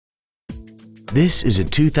This is a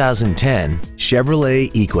 2010 Chevrolet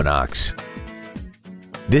Equinox.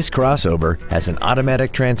 This crossover has an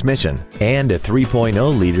automatic transmission and a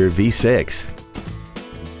 3.0-liter V6.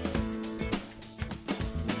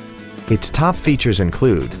 Its top features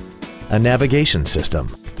include a navigation system,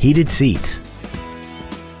 heated seats,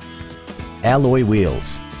 alloy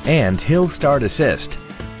wheels, and hill start assist.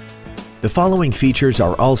 The following features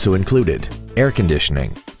are also included: air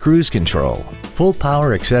conditioning, cruise control, full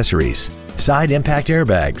power accessories, side impact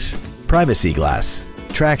airbags, privacy glass,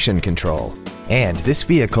 traction control, and this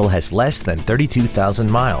vehicle has less than 32,000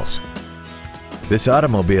 miles. This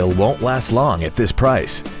automobile won't last long at this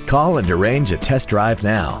price. Call and arrange a test drive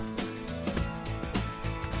now.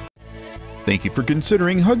 Thank you for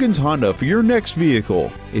considering Huggins Honda for your next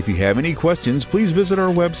vehicle. If you have any questions, please visit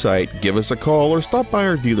our website, give us a call, or stop by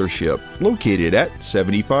our dealership located at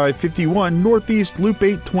 7551 Northeast Loop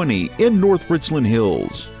 820 in North Richland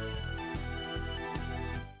Hills.